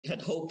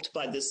had hoped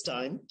by this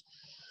time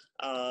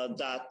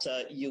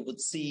that you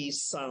would see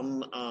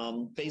some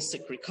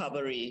basic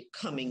recovery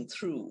coming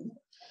through.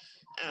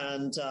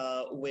 And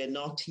we're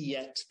not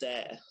yet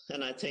there.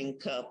 And I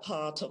think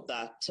part of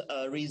that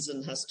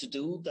reason has to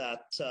do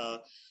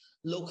that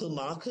local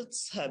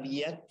markets have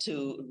yet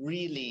to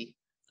really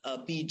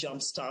be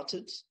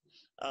jump-started.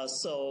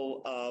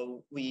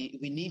 So we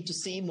need to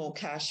see more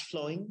cash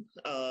flowing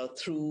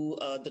through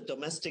the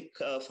domestic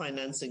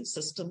financing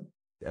system.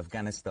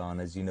 Afghanistan,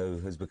 as you know,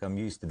 has become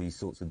used to these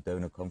sorts of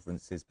donor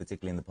conferences,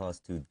 particularly in the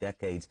past 2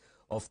 decades.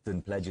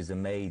 Often pledges are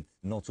made,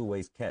 not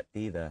always kept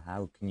either.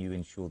 How can you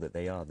ensure that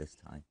they are this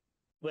time?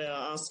 We're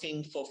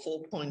asking for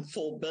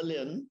 $4.4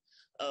 billion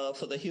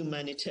for the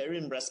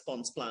humanitarian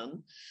response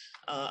plan.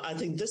 I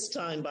think this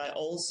time by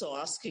also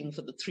asking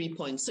for the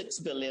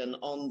 $3.6 billion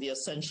on the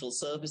essential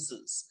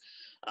services.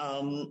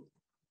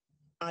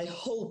 I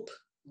hope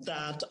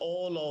that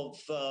all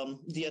of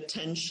the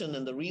attention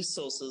and the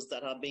resources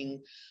that are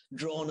being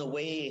drawn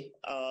away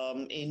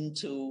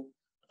into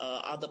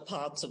other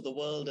parts of the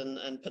world,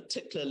 and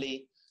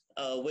particularly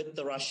with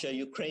the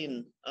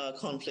Russia-Ukraine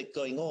conflict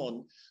going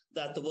on,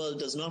 that the world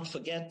does not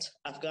forget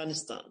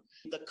Afghanistan.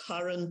 The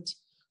current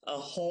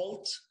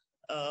halt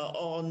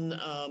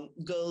on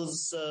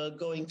girls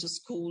going to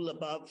school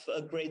above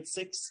grade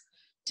 6,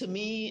 to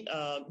me,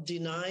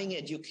 denying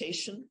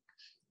education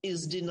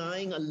is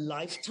denying a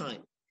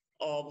lifetime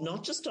of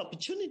not just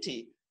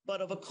opportunity,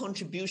 but of a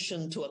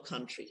contribution to a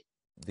country.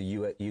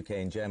 The UK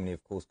and Germany,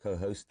 of course,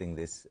 co-hosting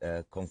this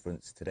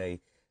conference today.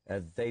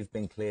 They've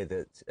been clear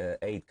that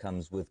aid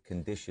comes with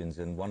conditions,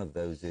 and one of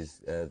those is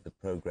the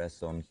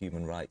progress on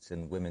human rights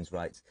and women's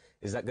rights.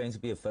 Is that going to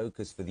be a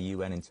focus for the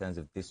UN in terms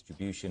of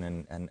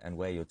distribution and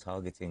where you're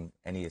targeting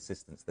any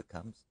assistance that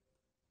comes?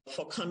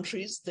 For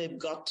countries, they've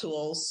got to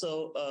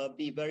also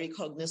be very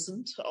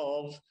cognizant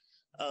of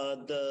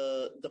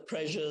the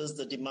pressures,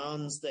 the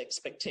demands, the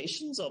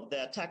expectations of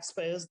their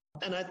taxpayers.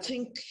 And I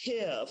think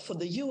here for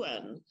the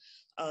UN,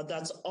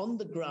 that's on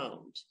the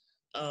ground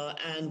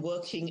and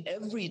working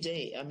every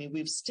day. I mean,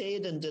 we've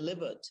stayed and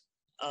delivered.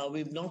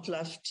 We've not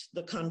left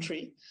the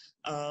country.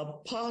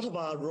 Part of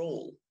our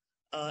role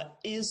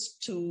is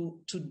to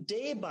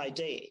day by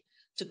day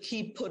to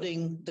keep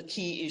putting the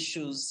key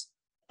issues,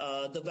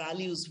 the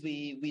values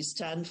we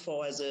stand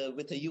for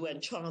with the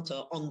UN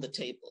Charter on the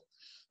table.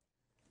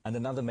 And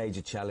another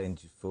major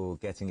challenge for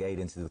getting aid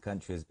into the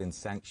country has been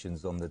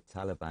sanctions on the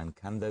Taliban.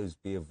 Can those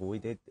be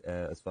avoided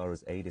as far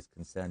as aid is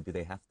concerned? Do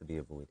they have to be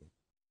avoided?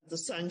 The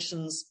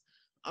sanctions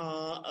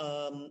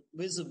are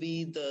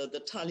vis-a-vis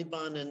the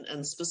Taliban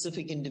and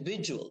specific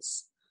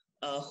individuals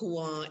who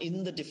are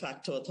in the de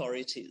facto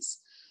authorities.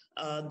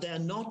 They're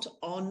not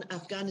on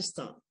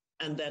Afghanistan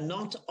and they're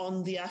not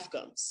on the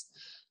Afghans.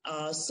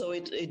 So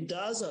it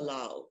does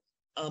allow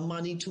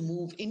money to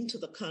move into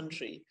the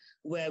country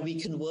where we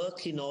can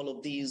work in all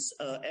of these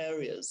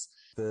areas.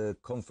 The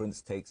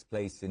conference takes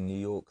place in New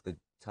York. The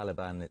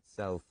Taliban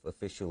itself,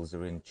 officials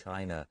are in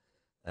China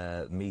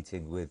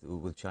meeting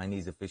with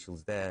Chinese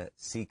officials there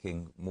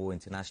seeking more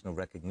international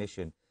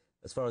recognition.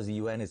 As far as the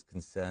UN is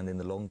concerned in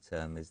the long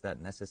term, is that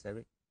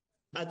necessary?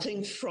 I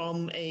think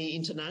from an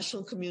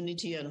international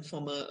community and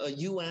from a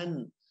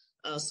UN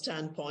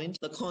standpoint,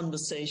 the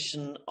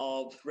conversation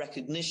of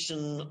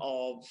recognition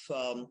of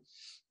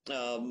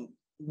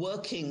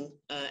working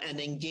and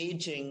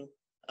engaging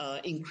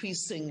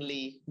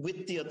increasingly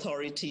with the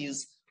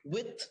authorities,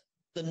 with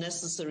the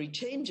necessary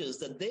changes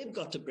that they've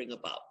got to bring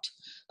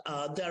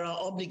about. There are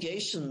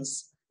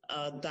obligations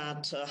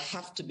that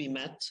have to be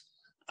met,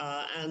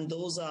 and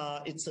those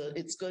are,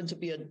 it's going to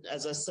be,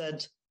 as I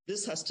said,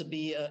 this has to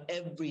be an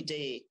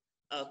everyday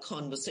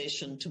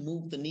conversation to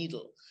move the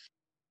needle.